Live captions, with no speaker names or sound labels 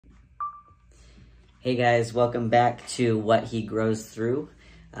Hey guys, welcome back to What He Grows Through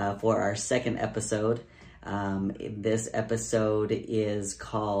for our second episode. This episode is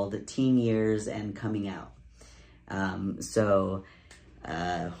called Teen Years and Coming Out.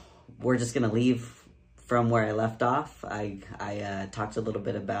 We're just going to leave from where I left off. I talked a little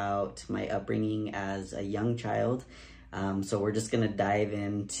bit about my upbringing as a young child. So we're just going to dive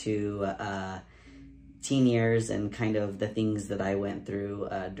into teen years and kind of the things that I went through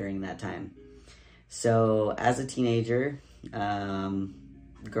during that time. So as a teenager,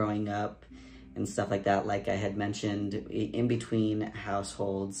 growing up and stuff like that, like I had mentioned, in between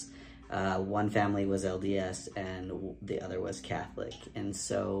households, one family was LDS and the other was Catholic. And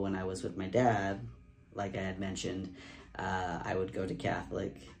so when I was with my dad, like I had mentioned, I would go to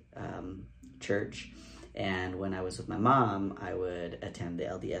Catholic church. And when I was with my mom, I would attend the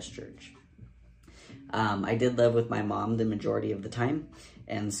LDS church. I did live with my mom the majority of the time.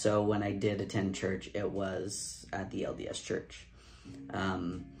 And so when I did attend church, it was at the LDS church.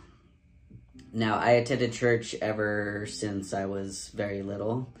 Now, I attended church ever since I was very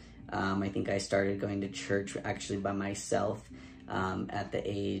little. I think I started going to church actually by myself at the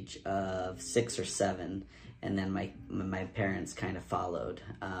age of 6 or 7. And then my parents kind of followed.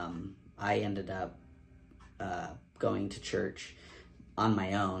 I ended up going to church on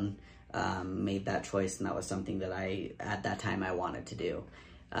my own. Made that choice, and that was something that at that time I wanted to do.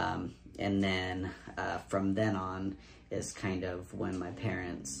 And then from then on is kind of when my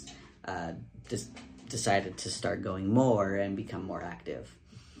parents just decided to start going more and become more active.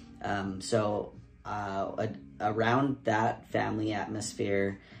 So around that family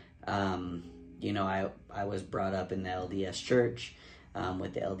atmosphere, I was brought up in the LDS church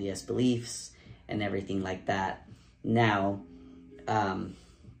with the LDS beliefs and everything like that. Now,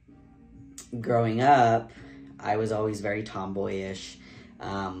 growing up, I was always very tomboyish,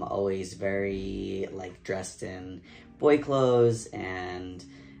 always very dressed in boy clothes and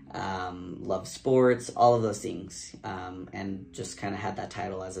loved sports, all of those things, and just kind of had that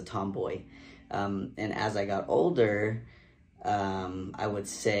title as a tomboy. And as I got older, I would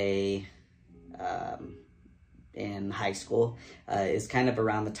say in high school is kind of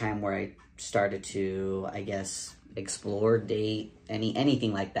around the time where I started to, I guess, explore, date,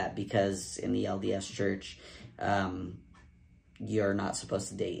 anything like that, because in the LDS church, you're not supposed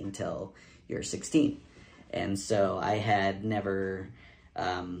to date until you're 16. And so I had never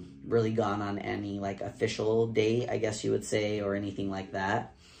really gone on any official date, I guess you would say, or anything like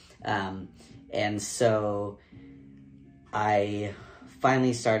that. And so I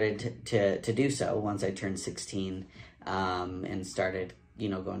finally started to do so once I turned 16, and started,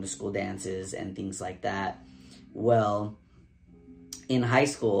 going to school dances and things like that. Well, in high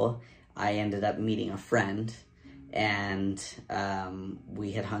school, I ended up meeting a friend, and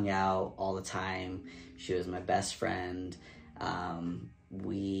we had hung out all the time. She was my best friend.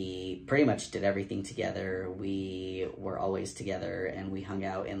 We pretty much did everything together. We were always together, and we hung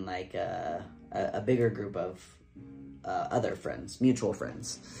out in a bigger group of other friends, mutual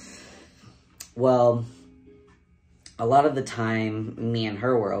friends. Well, a lot of the time, me and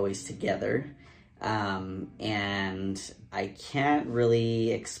her were always together. And I can't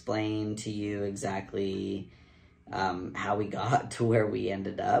really explain to you exactly how we got to where we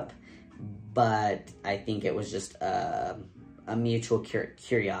ended up, but I think it was just a mutual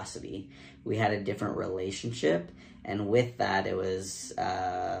curiosity. We had a different relationship, and with that, it was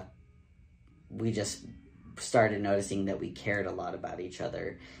we just started noticing that we cared a lot about each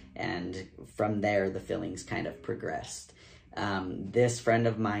other, and from there, the feelings kind of progressed. This friend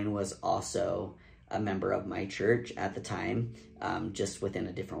of mine was also a member of my church at the time, just within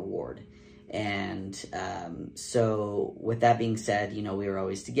a different ward. And so with that being said, we were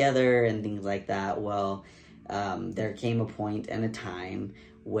always together and things like that. Well, there came a point and a time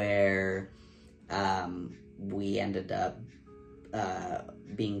where we ended up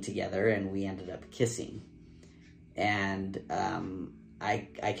being together, and we ended up kissing. And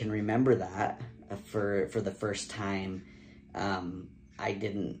I can remember that for the first time. I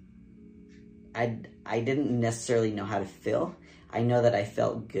didn't necessarily know how to feel. I know that I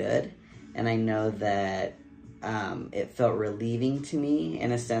felt good, and I know that it felt relieving to me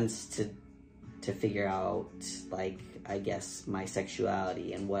in a sense to figure out, I guess, my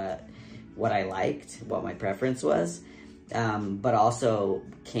sexuality and what I liked, what my preference was. But also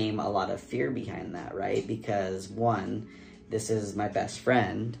came a lot of fear behind that, right? Because 1, this is my best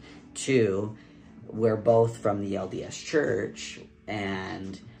friend. 2, we're both from the LDS church,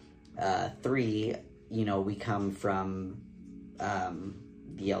 and 3, we come from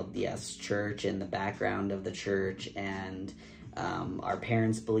the LDS church and the background of the church, and our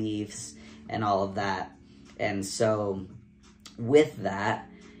parents' beliefs, and all of that. And so with that,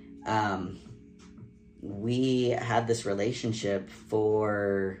 we had this relationship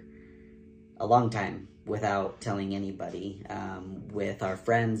for a long time without telling anybody. With our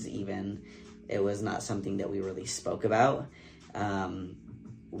friends even, it was not something that we really spoke about.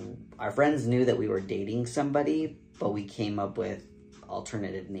 Our friends knew that we were dating somebody, but we came up with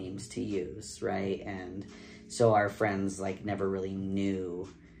alternative names to use, right? And so our friends like never really knew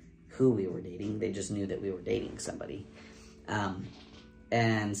who we were dating. They just knew that we were dating somebody.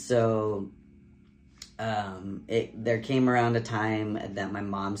 And so there came around a time that my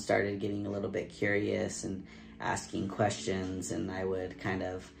mom started getting a little bit curious and asking questions, and I would kind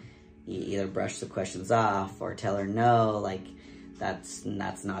of either brush the questions off or tell her no, like that's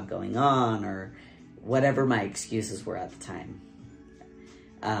not going on, or whatever my excuses were at the time.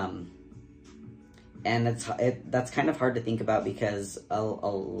 And that's kind of hard to think about, because a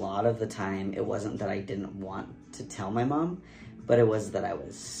lot of the time it wasn't that I didn't want to tell my mom, but it was that I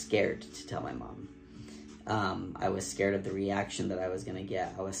was scared to tell my mom. I was scared of the reaction that I was going to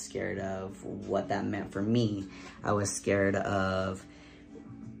get. I was scared of what that meant for me. I was scared of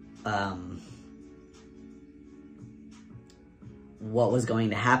what was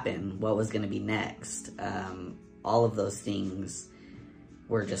going to happen, what was going to be next. All of those things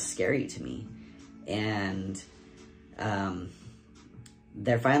were just scary to me. And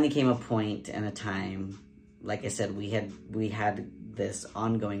there finally came a point and a time, like I said, we had this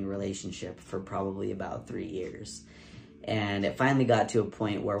ongoing relationship for probably about 3 years. And it finally got to a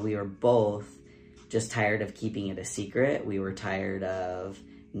point where we were both just tired of keeping it a secret. We were tired of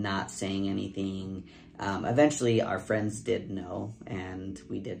not saying anything. Eventually our friends did know, and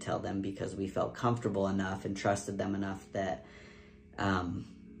we did tell them because we felt comfortable enough and trusted them enough that,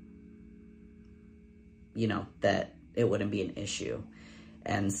 that it wouldn't be an issue.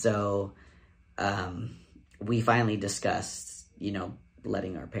 And so, we finally discussed,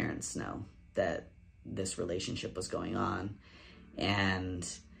 letting our parents know that this relationship was going on. And,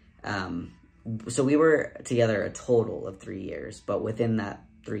 so we were together a total of 3 years, but within that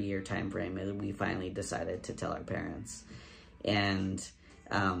 3-year time frame, we finally decided to tell our parents. And,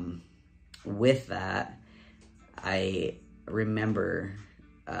 with that, I remember,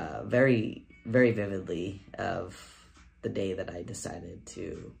 very, very vividly of the day that I decided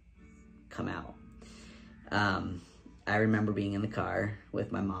to come out. I remember being in the car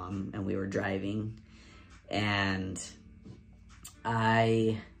with my mom, and we were driving, and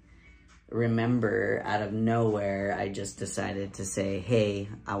I remember out of nowhere, I just decided to say, hey,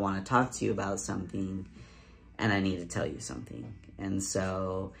 I want to talk to you about something, and I need to tell you something. And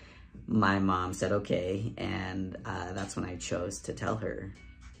so my mom said, okay, and that's when I chose to tell her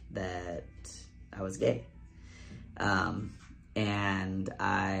that I was gay. And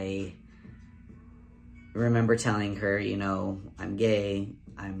I remember telling her, I'm gay,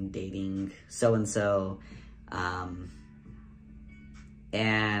 I'm dating so-and-so.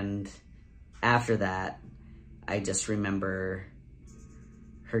 And after that, I just remember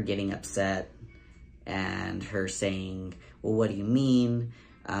her getting upset and her saying, well, what do you mean?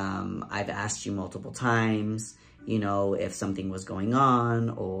 I've asked you multiple times, if something was going on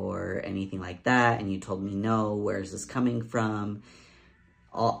or anything like that, and you told me no. Where's this coming from?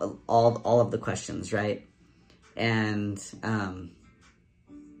 All of the questions, right? And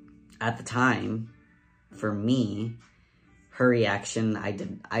at the time, for me, her reaction, I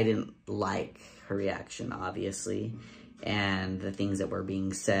didn't like her reaction, obviously, and the things that were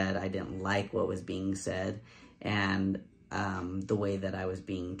being said, I didn't like what was being said, and the way that I was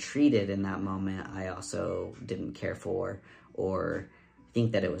being treated in that moment, I also didn't care for or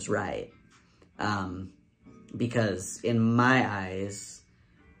think that it was right. Because in my eyes,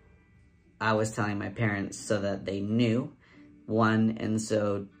 I was telling my parents so that they knew, one, and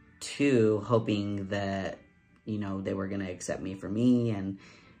so two, hoping that, they were going to accept me for me, and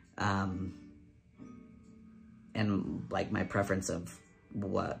like my preference of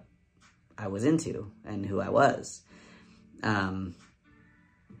what I was into and who I was. And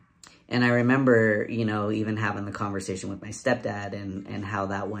I remember, even having the conversation with my stepdad and how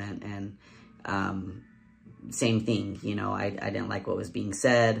that went. And same thing, I didn't like what was being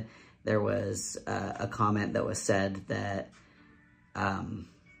said. There was a comment that was said that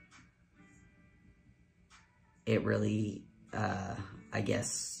it really, I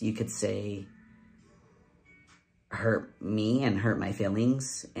guess you could say, hurt me and hurt my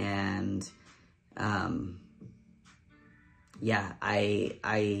feelings. And yeah,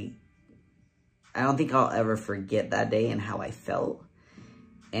 I don't think I'll ever forget that day and how I felt.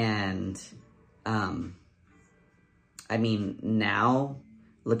 And I mean, now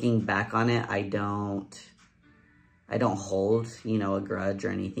looking back on it, I don't hold, you know, a grudge or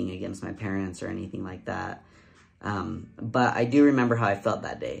anything against my parents or anything like that. But I do remember how I felt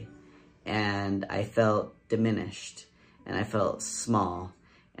that day, and I felt diminished, and I felt small,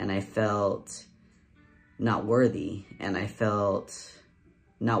 and I felt not worthy, and I felt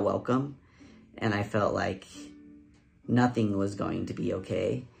not welcome, and I felt like nothing was going to be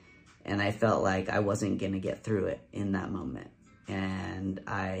okay, and I felt like I wasn't going to get through it in that moment. And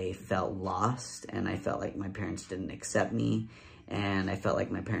I felt lost, and I felt like my parents didn't accept me, and I felt like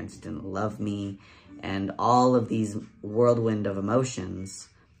my parents didn't love me, and all of these whirlwind of emotions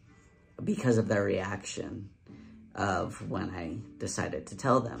because of their reaction of when I decided to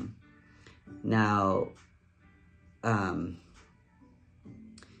tell them. Now,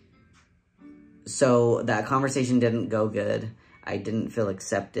 so that conversation didn't go good. I didn't feel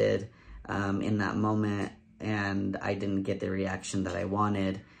accepted in that moment, and I didn't get the reaction that I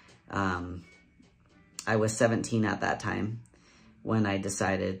wanted. I was 17 at that time when I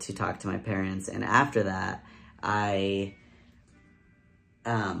decided to talk to my parents, and after that, I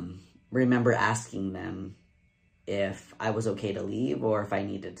remember asking them if I was okay to leave or if I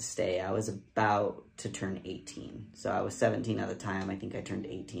needed to stay. I was about to turn 18. So I was 17 at the time. I think I turned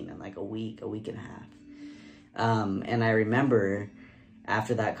 18 in like a week and a half. And I remember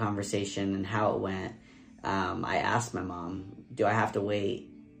after that conversation and how it went, I asked my mom, do I have to wait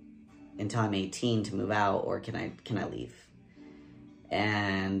until I'm 18 to move out, or can I leave?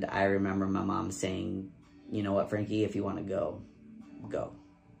 And I remember my mom saying, you know what, Frankie, if you want to go, go.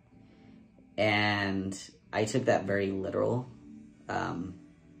 And I took that very literal.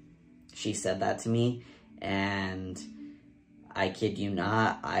 She said that to me, and I kid you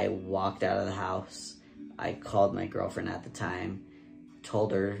not, I walked out of the house. I called my girlfriend at the time,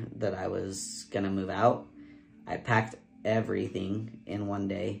 told her that I was gonna move out. I packed everything in one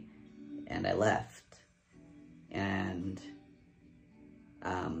day, and I left. And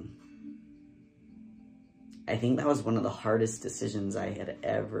I think that was one of the hardest decisions I had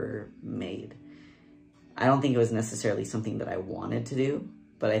ever made. I don't think it was necessarily something that I wanted to do,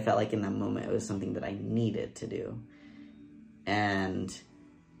 but I felt like in that moment it was something that I needed to do. And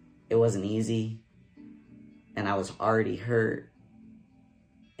it wasn't easy, and I was already hurt.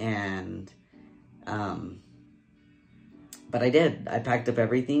 And but I did. I packed up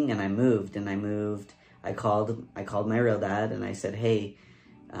everything and I moved. I called my real dad, and I said, hey,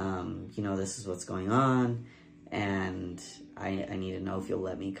 you know, this is what's going on, and I need to know if you'll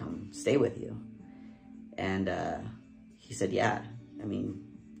let me come stay with you. And he said, yeah, I mean,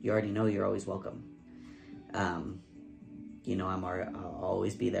 you already know you're always welcome. You know, I'll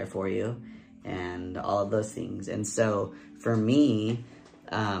always be there for you, and all of those things. And so for me,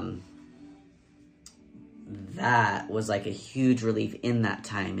 that was like a huge relief in that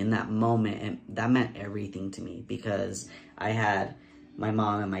time, in that moment, and that meant everything to me, because I had my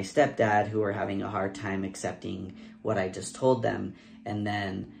mom and my stepdad who were having a hard time accepting what I just told them, and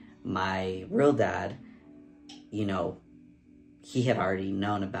then my real dad, you know, he had already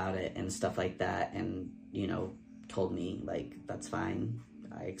known about it and stuff like that, and, you know, told me, like, that's fine,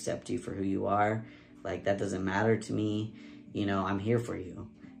 I accept you for who you are, like, that doesn't matter to me, you know, I'm here for you,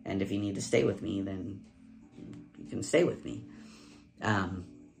 and if you need to stay with me, then you can stay with me.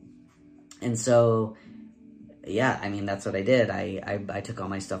 And so, yeah, I mean, that's what I did. I took all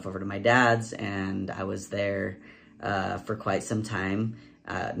my stuff over to my dad's, and I was there for quite some time,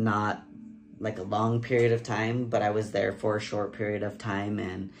 not like a long period of time, but I was there for a short period of time.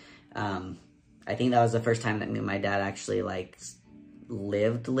 And I think that was the first time that me and my dad actually like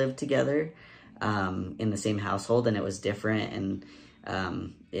lived together in the same household, and it was different, and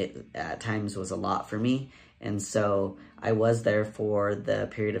it at times was a lot for me. And so I was there for the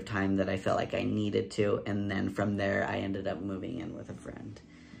period of time that I felt like I needed to, and then from there I ended up moving in with a friend.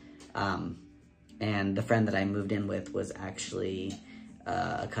 And the friend that I moved in with was actually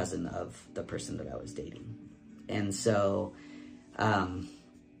a cousin of the person that I was dating. And so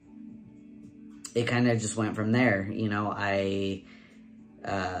it kind of just went from there. You know, I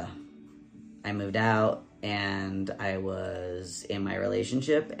moved out, and I was in my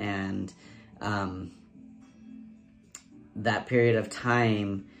relationship, and that period of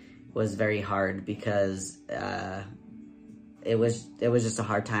time was very hard because it was just a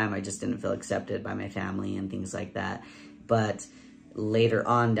hard time. I just didn't feel accepted by my family and things like that. But later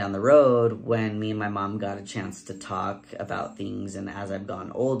on down the road, when me and my mom got a chance to talk about things, and as I've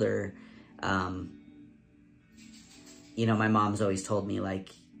gotten older, you know, my mom's always told me,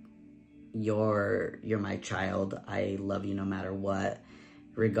 like, you're my child. I love you no matter what,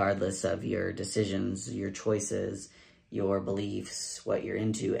 regardless of your decisions, your choices. your beliefs, what you're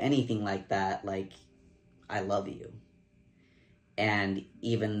into, anything like that, like, I love you. And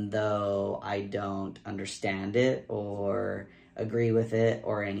even though I don't understand it or agree with it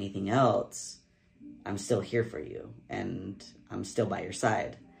or anything else, I'm still here for you, and I'm still by your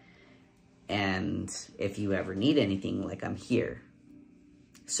side. And if you ever need anything, like, I'm here.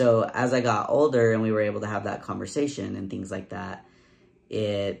 So as I got older and we were able to have that conversation and things like that,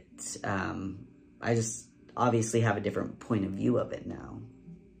 I just obviously have a different point of view of it now.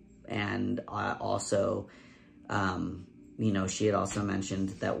 And I also, she had also mentioned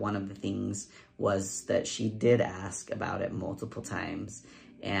that one of the things was that she did ask about it multiple times,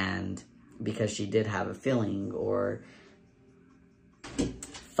 and because she did have a feeling or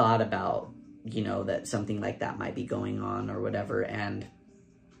thought about, that something like that might be going on or whatever. And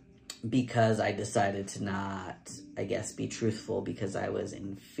because I decided to not, I guess, be truthful because I was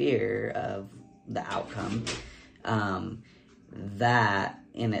in fear of the outcome, that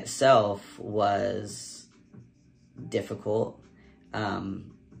in itself was difficult,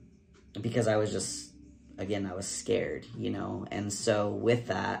 because I was just, again, I was scared, and so with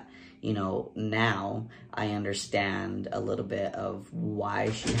that, now I understand a little bit of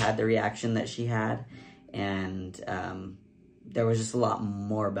why she had the reaction that she had, and there was just a lot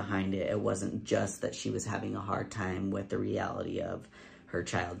more behind it. It wasn't just that she was having a hard time with the reality of her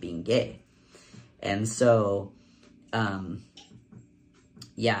child being gay. And so, I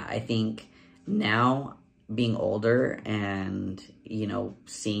think now, being older and,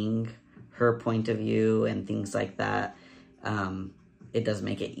 seeing her point of view and things like that, it does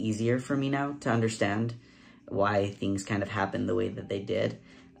make it easier for me now to understand why things kind of happened the way that they did.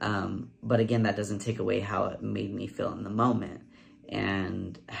 But again, that doesn't take away how it made me feel in the moment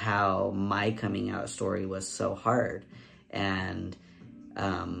and how my coming out story was so hard. And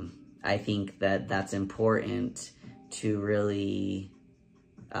I think that that's important to really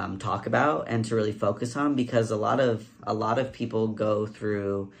talk about and to really focus on, because a lot of people go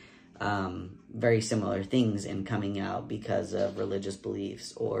through very similar things in coming out because of religious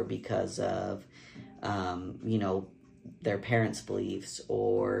beliefs or because of their parents' beliefs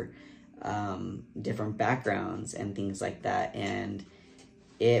or different backgrounds and things like that. And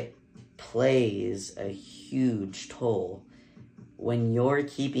it plays a huge toll when you're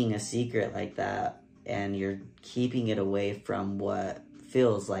keeping a secret like that and you're keeping it away from what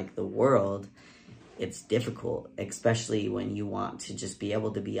feels like the world. It's difficult, especially when you want to just be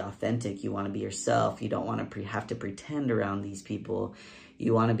able to be authentic. You want to be yourself. You don't want to have to pretend around these people.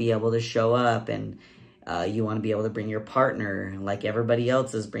 You want to be able to show up, and you want to be able to bring your partner like everybody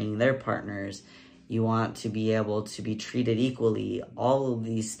else is bringing their partners. You want to be able to be treated equally. All of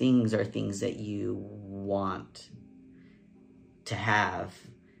these things are things that you want to have,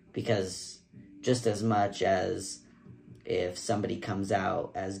 because just as much as if somebody comes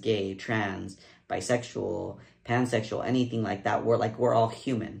out as gay, trans, bisexual, pansexual, anything like that, we're all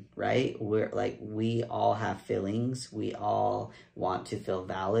human, right? We all have feelings. We all want to feel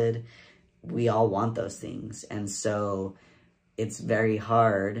valid. We all want those things. And so it's very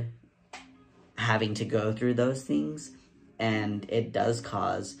hard having to go through those things. And it does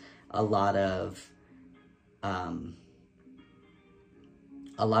cause a lot of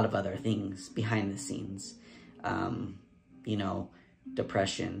other things behind the scenes.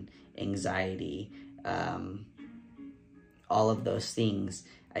 Depression, anxiety, all of those things.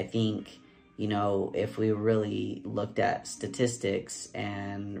 I think, if we really looked at statistics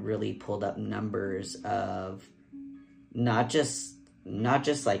and really pulled up numbers of not just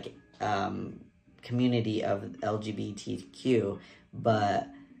like community of LGBTQ, but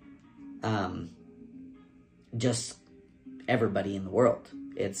just everybody in the world,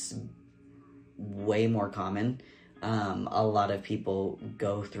 it's way more common. A lot of people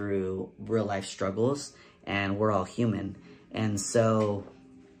go through real life struggles, and we're all human. And so,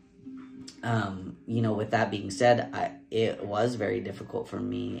 with that being said, it was very difficult for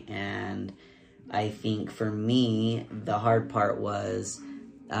me. And I think for me, the hard part was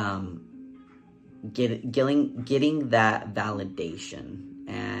getting that validation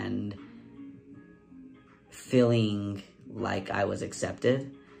and feeling like I was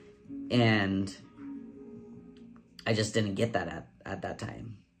accepted. And I just didn't get that at that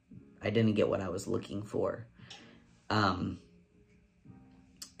time. I didn't get what I was looking for.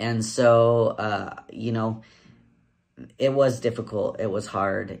 And so, it was difficult. It was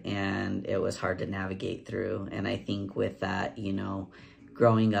hard, and it was hard to navigate through. And I think with that,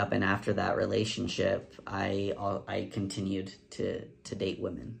 growing up and after that relationship, I continued to date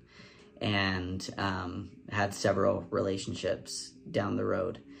women, and had several relationships down the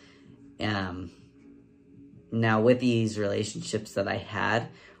road. Now, with these relationships that I had,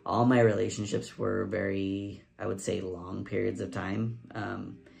 all my relationships were very, I would say, long periods of time. I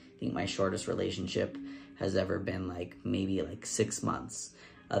think my shortest relationship has ever been like maybe like 6 months.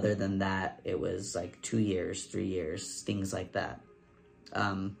 Other than that, it was like 2 years, 3 years, things like that.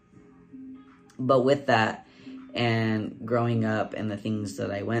 But with that, and growing up and the things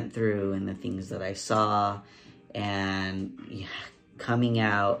that I went through and the things that I saw and coming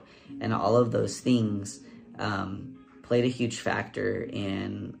out and all of those things played a huge factor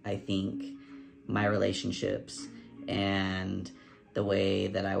in, I think, my relationships and the way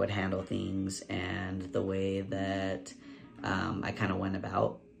that I would handle things and the way that I kind of went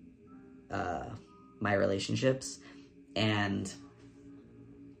about my relationships. And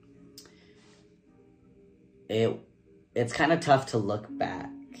it's kind of tough to look back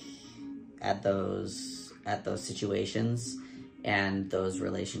at those situations and those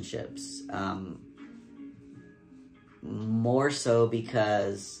relationships. More so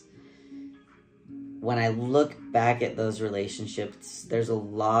because when I look back at those relationships, there's a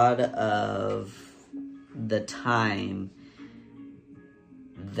lot of the time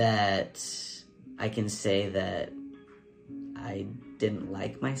that I can say that I didn't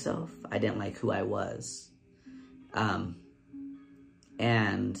like myself. I didn't like who I was.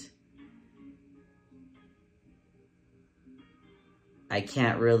 And I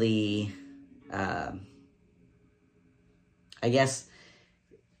can't really, I guess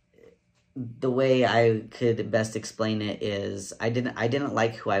the way I could best explain it is I didn't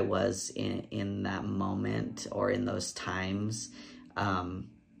like who I was in that moment or in those times,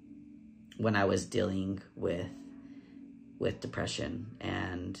 when I was dealing with depression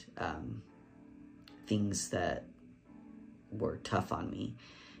and, things that were tough on me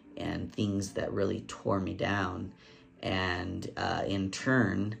and things that really tore me down. And in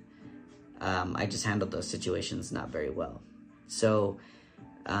turn, I just handled those situations not very well. So,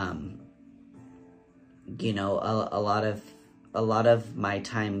 you know, a lot of my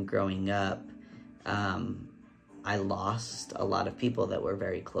time growing up, I lost a lot of people that were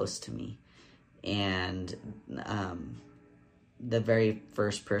very close to me. And the very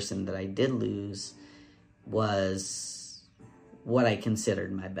first person that I did lose was what I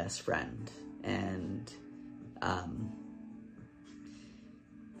considered my best friend. And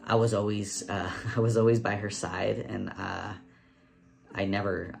I was always by her side, and I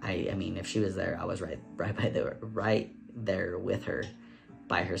mean, if she was there, I was right there with her,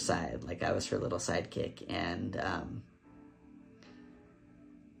 by her side, like I was her little sidekick. And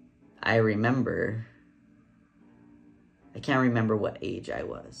I can't remember what age I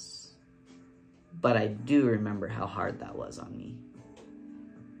was, but I do remember how hard that was on me.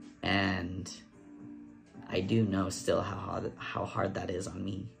 And I do know still how hard that is on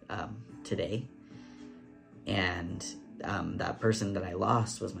me today. And that person that I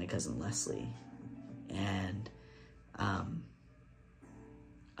lost was my cousin Leslie. And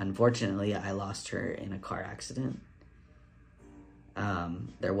unfortunately, I lost her in a car accident.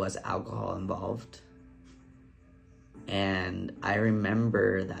 There was alcohol involved. And I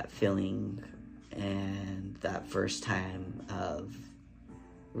remember that feeling and that first time of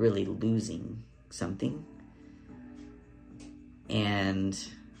really losing something. And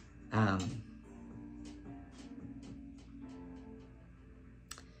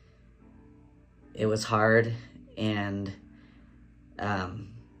it was hard. And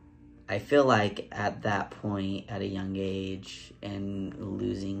I feel like at that point, at a young age, and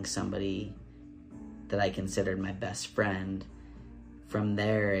losing somebody that I considered my best friend, from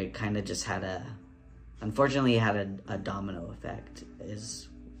there it kind of just had a domino effect, is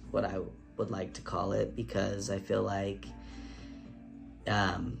what I would like to call it, because I feel like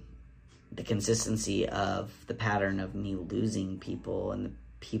the consistency of the pattern of me losing people and the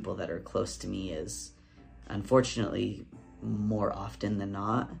people that are close to me is unfortunately more often than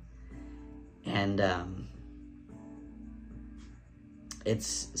not. And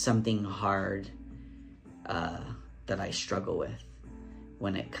it's something hard that I struggle with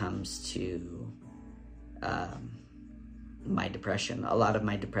when it comes to my depression. A lot of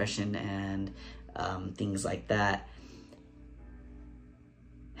my depression and things like that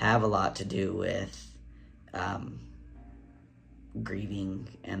have a lot to do with grieving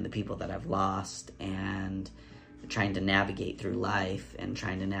and the people that I've lost, and trying to navigate through life and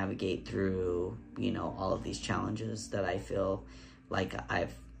trying to navigate through, you know, all of these challenges that I feel like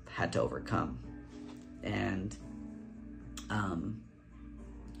I've had to overcome. And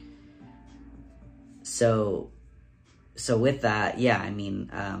so with that, yeah, I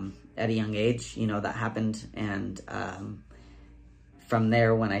mean, at a young age, you know, that happened. And from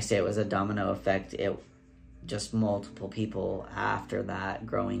there, when I say it was a domino effect, just multiple people after that,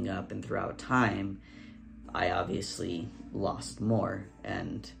 growing up and throughout time, I obviously lost more.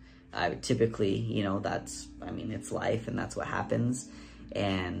 And I typically, you know, that's, I mean, it's life and that's what happens.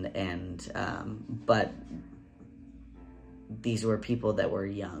 But these were people that were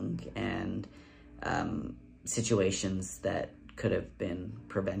young, and situations that could have been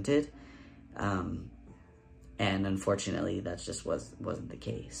prevented. And unfortunately, that just wasn't the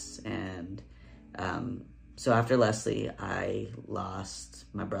case. And so after Leslie, I lost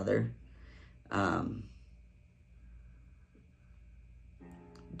my brother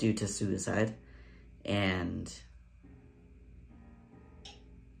due to suicide. And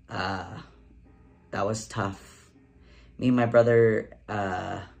that was tough. Me and my brother,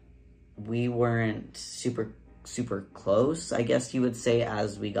 we weren't super close, I guess you would say,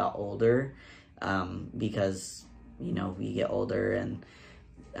 as we got older, because, you know, we get older and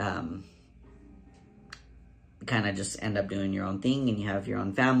kind of just end up doing your own thing, and you have your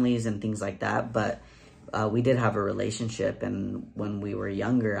own families and things like that. But we did have a relationship, and when we were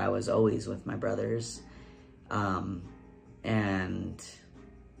younger, I was always with my brothers.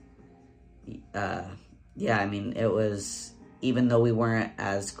 Yeah, I mean, it was, even though we weren't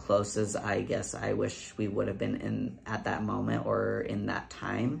as close as I guess I wish we would have been at that moment or in that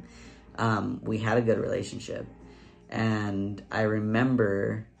time, we had a good relationship. And I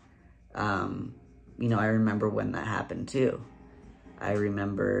remember, you know, I remember when that happened too. I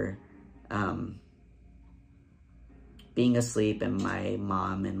remember being asleep and my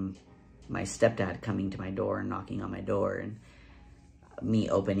mom and my stepdad coming to my door and knocking on my door, and me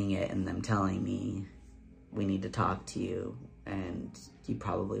opening it and them telling me, we need to talk to you and you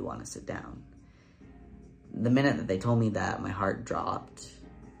probably want to sit down. The minute that they told me that, my heart dropped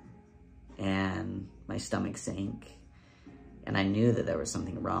and my stomach sank, and I knew that there was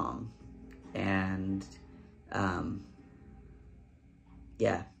something wrong. And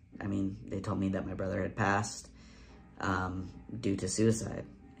yeah, I mean, they told me that my brother had passed due to suicide.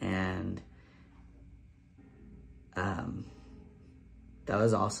 And that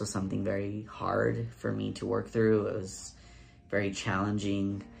was also something very hard for me to work through. It was very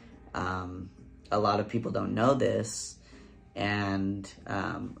challenging. A lot of people don't know this, and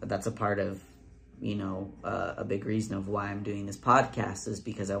that's a part of, you know, a big reason of why I'm doing this podcast, is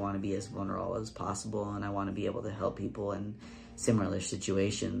because I want to be as vulnerable as possible, and I want to be able to help people in similar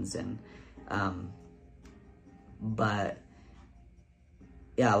situations. And but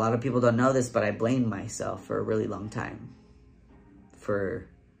yeah, a lot of people don't know this, but I blamed myself for a really long time for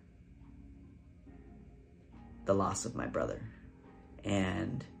the loss of my brother.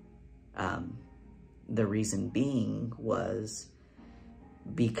 And the reason being was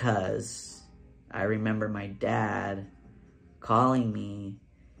because I remember my dad calling me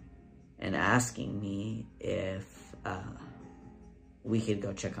and asking me if we could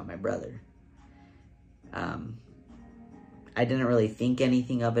go check on my brother. I didn't really think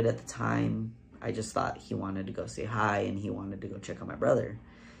anything of it at the time. I just thought he wanted to go say hi and he wanted to go check on my brother.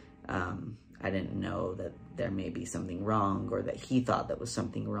 I didn't know that there may be something wrong, or that he thought that was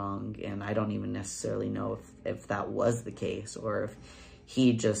something wrong. And I don't even necessarily know if that was the case, or if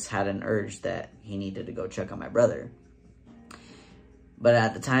he just had an urge that he needed to go check on my brother. But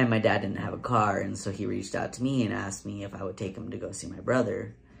at the time, my dad didn't have a car, and so he reached out to me and asked me if I would take him to go see my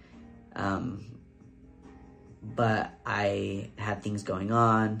brother. But I had things going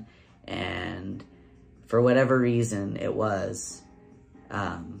on, and for whatever reason it was,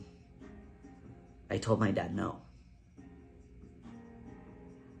 I told my dad no.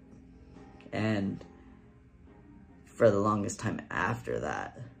 And for the longest time after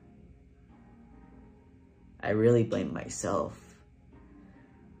that, I really blamed myself,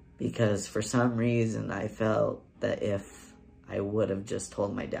 because for some reason I felt that if I would have just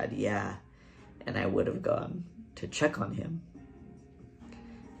told my dad yeah, and I would have gone to check on him,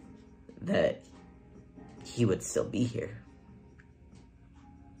 that he would still be here.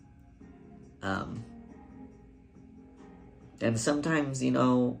 And sometimes, you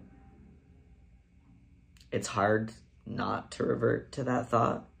know, it's hard not to revert to that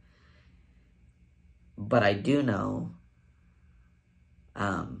thought. But I do know,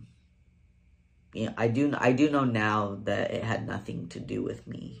 you know, I do know now that it had nothing to do with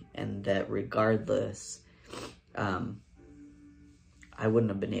me, and that regardless, I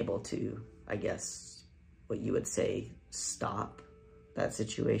wouldn't have been able to, I guess, what you would say, stop that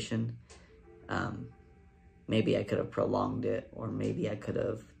situation. Maybe I could have prolonged it, or maybe I could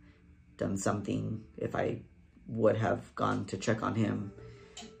have done something if I would have gone to check on him.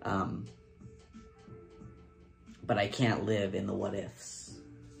 But I can't live in the what ifs.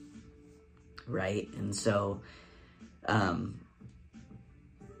 right? And so,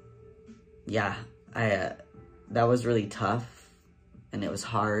 yeah, that was really tough, and it was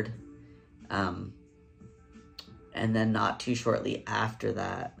hard. And then not too shortly after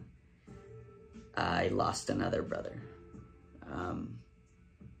that, I lost another brother,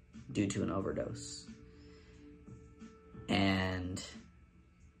 due to an overdose. And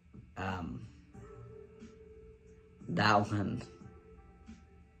that one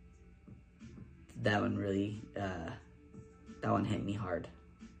really, that one hit me hard.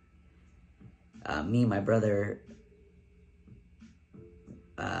 Me and my brother,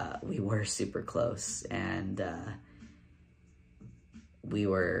 we were super close, and we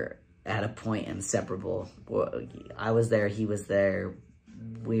were at a point inseparable. I was there, he was there,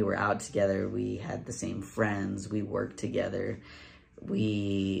 we were out together, we had the same friends, we worked together,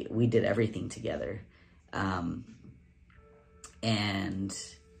 we did everything together.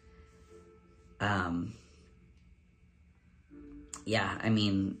 Yeah, I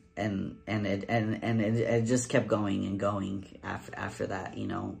mean, and it just kept going and going after that, you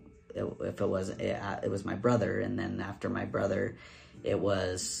know. It was my brother, and then after my brother, it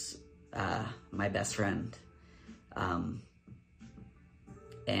was my best friend.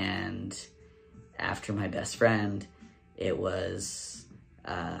 And after my best friend, it was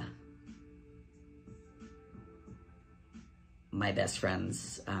my best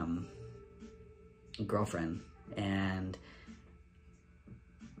friend's girlfriend. And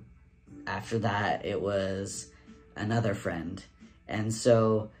after that, it was another friend. And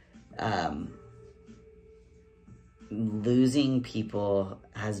so losing people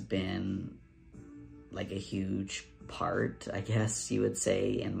has been like a huge part, I guess you would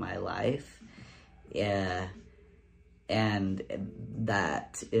say, in my life. Yeah. And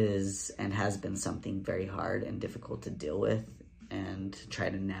that is and has been something very hard and difficult to deal with and to try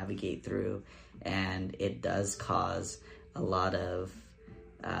to navigate through. And it does cause a lot of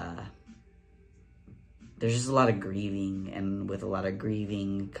there's just a lot of grieving, and with a lot of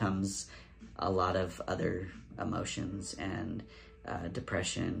grieving comes a lot of other emotions and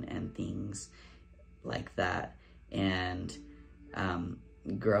depression and things like that. And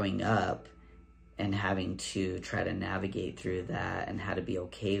growing up and having to try to navigate through that and how to be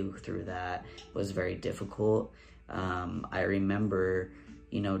okay through that was very difficult. I remember,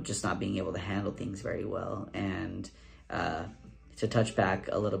 you know, just not being able to handle things very well. And to touch back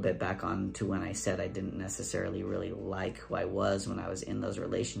a little bit back on to when I said I didn't necessarily really like who I was when I was in those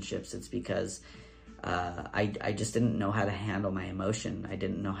relationships, it's because I just didn't know how to handle my emotion. I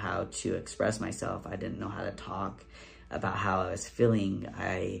didn't know how to express myself. I didn't know how to talk about how I was feeling.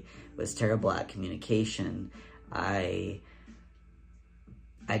 I was terrible at communication. I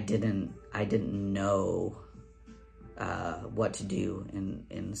didn't know what to do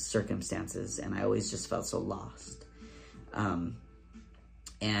in circumstances, and I always just felt so lost.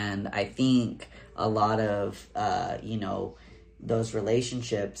 And I think a lot of, you know, those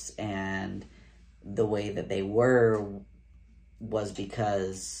relationships and the way that they were was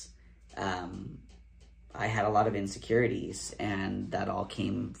because I had a lot of insecurities, and that all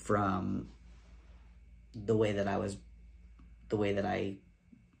came from the way that I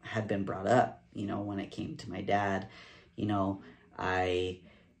had been brought up. You know, when it came to my dad, you know, I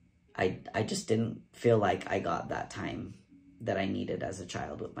just didn't feel like I got that time that I needed as a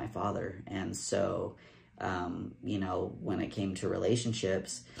child with my father. And so, you know, when it came to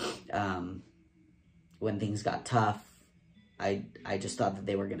relationships, when things got tough, I just thought that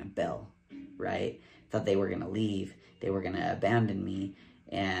they were going to bail, right? Thought they were going to leave. They were going to abandon me.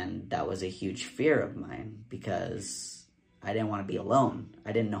 And that was a huge fear of mine because I didn't want to be alone.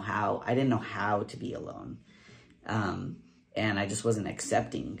 I didn't know how to be alone. And I just wasn't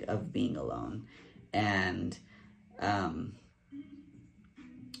accepting of being alone. And,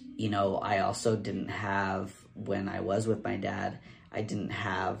 you know, I also didn't have, when I was with my dad, I didn't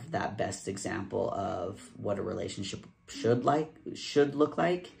have that best example of what a relationship should look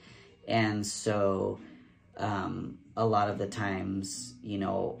like. And so, a lot of the times, you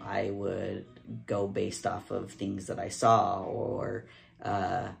know, I would go based off of things that I saw, or,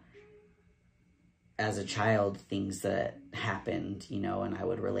 as a child, things that happened, you know, and I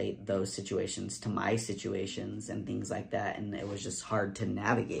would relate those situations to my situations and things like that. And it was just hard to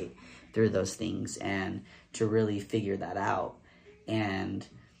navigate through those things and to really figure that out. And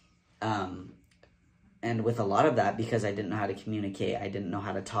with a lot of that, because I didn't know how to communicate, I didn't know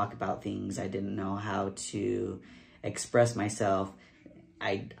how to talk about things, I didn't know how to express myself,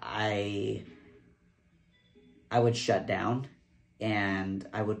 I would shut down and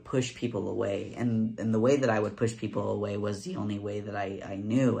I would push people away. And the way that I would push people away was the only way that I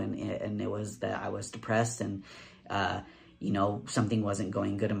knew, and it was that I was depressed, and something wasn't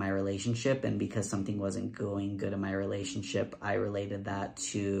going good in my relationship. And because something wasn't going good in my relationship, I related that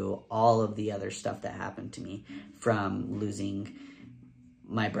to all of the other stuff that happened to me, from losing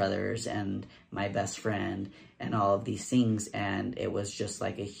my brothers and my best friend and all of these things. And it was just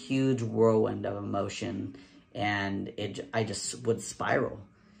like a huge whirlwind of emotion, and I just would spiral.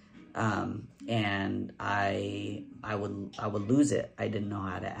 And I would lose it. I didn't know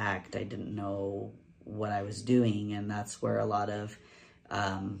how to act. I didn't know what I was doing. And that's where a lot of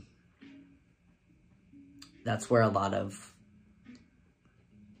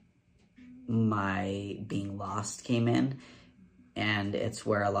my being lost came in. And it's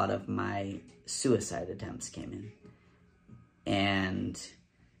where a lot of my suicide attempts came in. And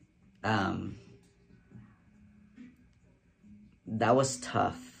that was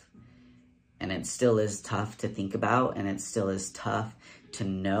tough. And it still is tough to think about. And it still is tough to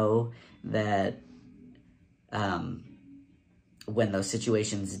know that when those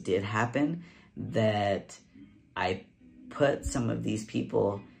situations did happen, that I put some of these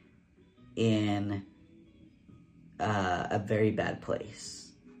people in a very bad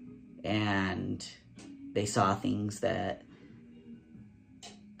place, and they saw things that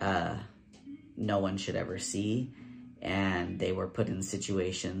no one should ever see, and they were put in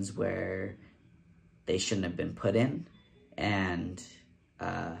situations where they shouldn't have been put in. And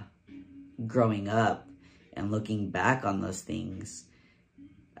growing up and looking back on those things,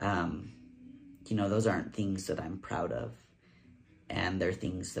 those aren't things that I'm proud of, and they're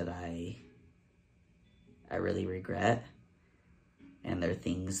things that I really regret, and they're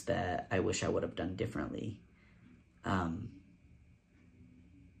things that I wish I would have done differently. And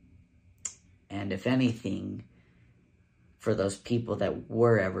if anything, for those people that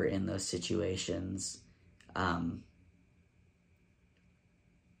were ever in those situations, I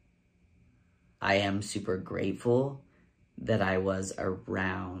am super grateful that I was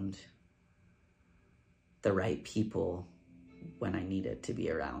around the right people when I needed to be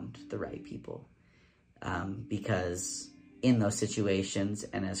around the right people. Because in those situations,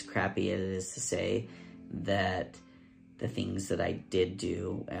 and as crappy as it is to say, that the things that I did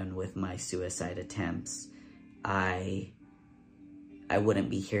do, and with my suicide attempts, I wouldn't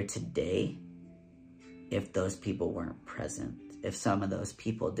be here today if those people weren't present. If some of those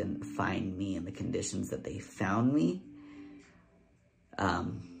people didn't find me in the conditions that they found me,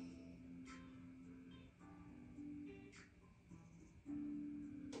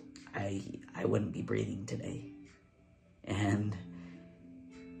 I wouldn't be breathing today. And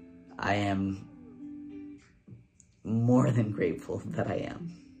I am more than grateful that I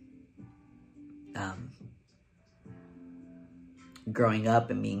am. Growing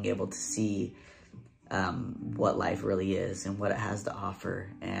up and being able to see what life really is and what it has to offer,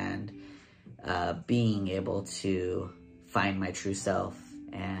 and being able to find my true self,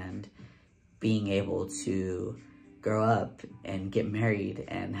 and being able to grow up and get married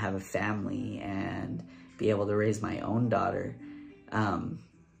and have a family and be able to raise my own daughter.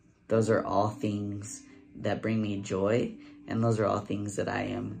 Those are all things that bring me joy, and those are all things that I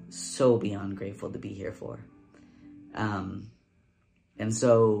am so beyond grateful to be here for. And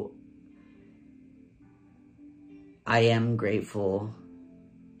so I am grateful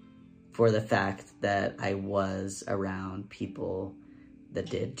for the fact that I was around people that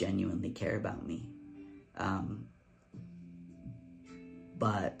did genuinely care about me.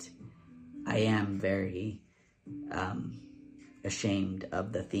 But I am very ashamed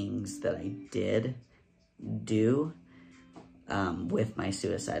of the things that I did do with my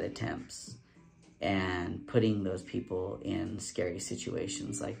suicide attempts, and putting those people in scary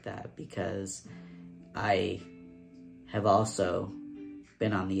situations like that, because I have also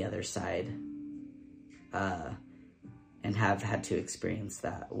been on the other side and have had to experience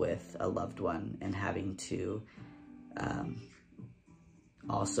that with a loved one, and having to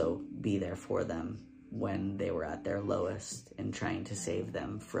also be there for them when they were at their lowest, and trying to save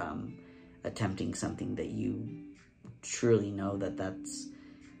them from attempting something that you truly know that that's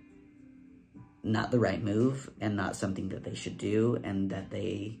not the right move, and not something that they should do, and that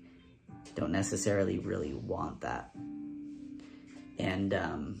they don't necessarily really want that. And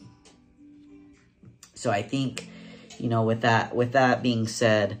so I think, with that being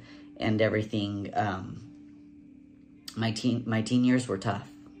said and everything, my teen years were tough.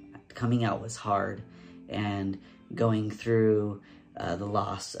 Coming out was hard, and going through the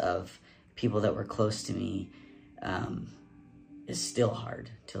loss of people that were close to me is still hard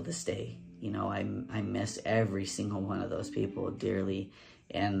till this day. You know, I miss every single one of those people dearly.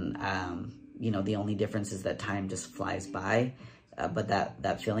 And, you know, the only difference is that time just flies by, but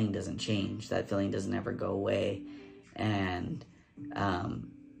that feeling doesn't change. That feeling doesn't ever go away. And,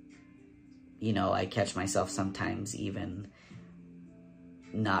 you know, I catch myself sometimes even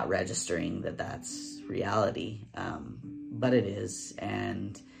not registering that that's reality, but it is.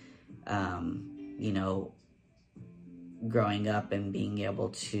 And, you know, growing up and being able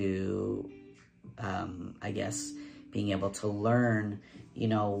to, I guess, being able to learn, you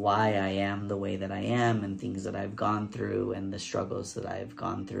know, why I am the way that I am and things that I've gone through and the struggles that I've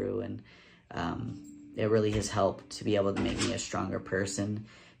gone through. And it really has helped to be able to make me a stronger person,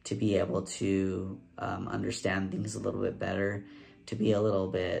 to be able to understand things a little bit better, to be a little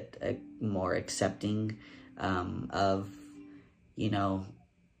bit more accepting of, you know,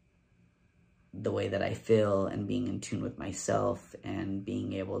 the way that I feel, and being in tune with myself, and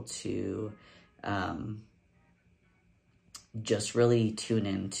being able to just really tune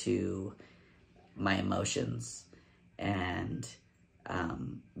into my emotions, and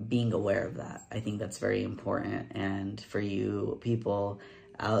being aware of that. I think that's very important. And for you people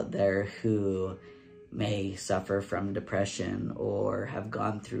out there who may suffer from depression or have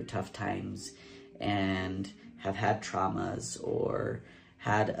gone through tough times and have had traumas or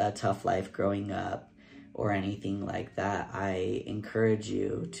had a tough life growing up or anything like that, I encourage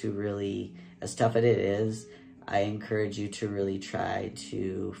you to really, as tough as it is, I encourage you to really try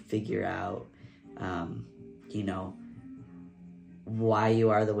to figure out, you know, why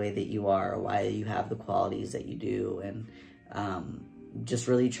you are the way that you are, why you have the qualities that you do, and just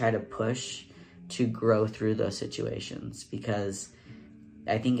really try to push to grow through those situations. Because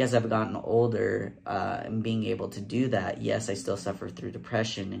I think as I've gotten older, and being able to do that, yes, I still suffer through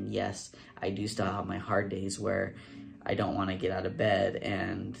depression, and yes, I do still have my hard days where I don't want to get out of bed,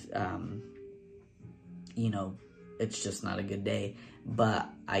 and you know, it's just not a good day. But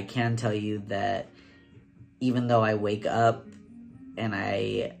I can tell you that even though I wake up and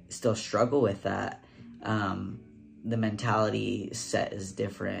I still struggle with that, the mentality set is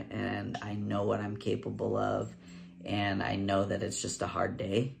different, and I know what I'm capable of, and I know that it's just a hard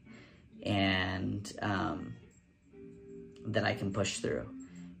day, and that I can push through,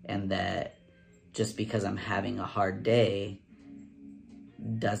 and that just because I'm having a hard day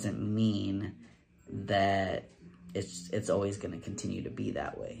doesn't mean that it's always going to continue to be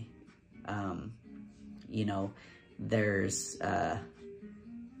that way. You know, there's a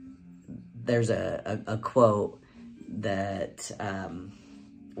quote that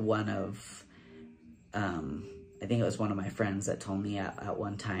one of I think it was one of my friends that told me at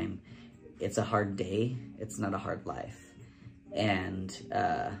one time, it's a hard day, it's not a hard life. And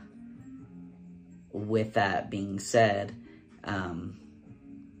with that being said,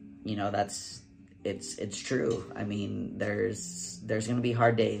 you know, it's true. I mean, there's going to be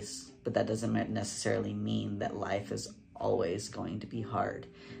hard days, but that doesn't necessarily mean that life is always going to be hard.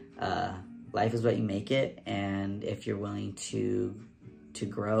 Life is what you make it, and if you're willing to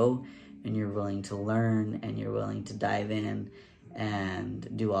grow, and you're willing to learn, and you're willing to dive in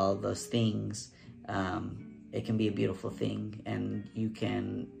and do all of those things, it can be a beautiful thing. And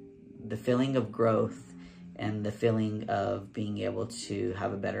the feeling of growth and the feeling of being able to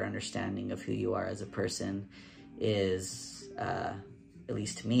have a better understanding of who you are as a person is, at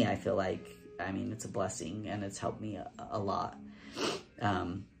least to me, I feel like, I mean, it's a blessing, and it's helped me a lot.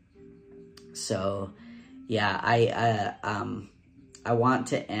 So yeah, I want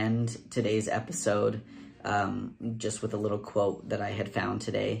to end today's episode just with a little quote that I had found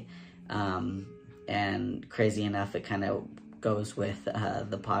today. And crazy enough, it kind of goes with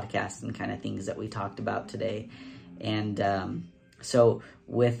the podcast and kind of things that we talked about today. And so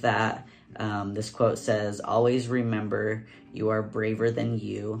with that, this quote says, "Always remember you are braver than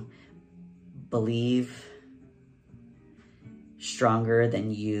you believe, stronger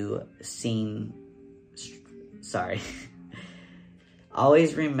than you seem." Sorry.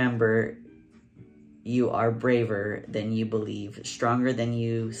 Always remember you are braver than you believe, stronger than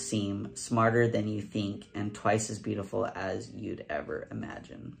you seem, smarter than you think, and twice as beautiful as you'd ever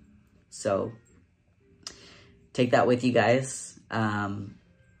imagine. So take that with you guys.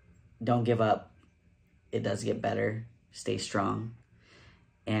 Don't give up. It does get better. Stay strong.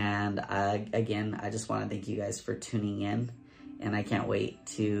 And again, I just want to thank you guys for tuning in. And I can't wait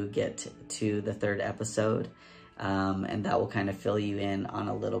to get to the 3rd episode. And that will kind of fill you in on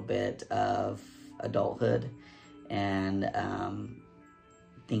a little bit of adulthood and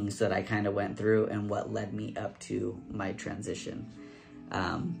things that I kind of went through and what led me up to my transition.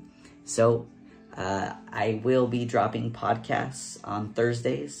 So I will be dropping podcasts on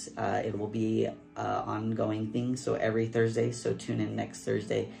Thursdays. It will be ongoing thing, so every Thursday, so tune in next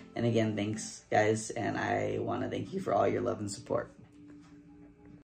Thursday. And again, thanks guys, and I want to thank you for all your love and support.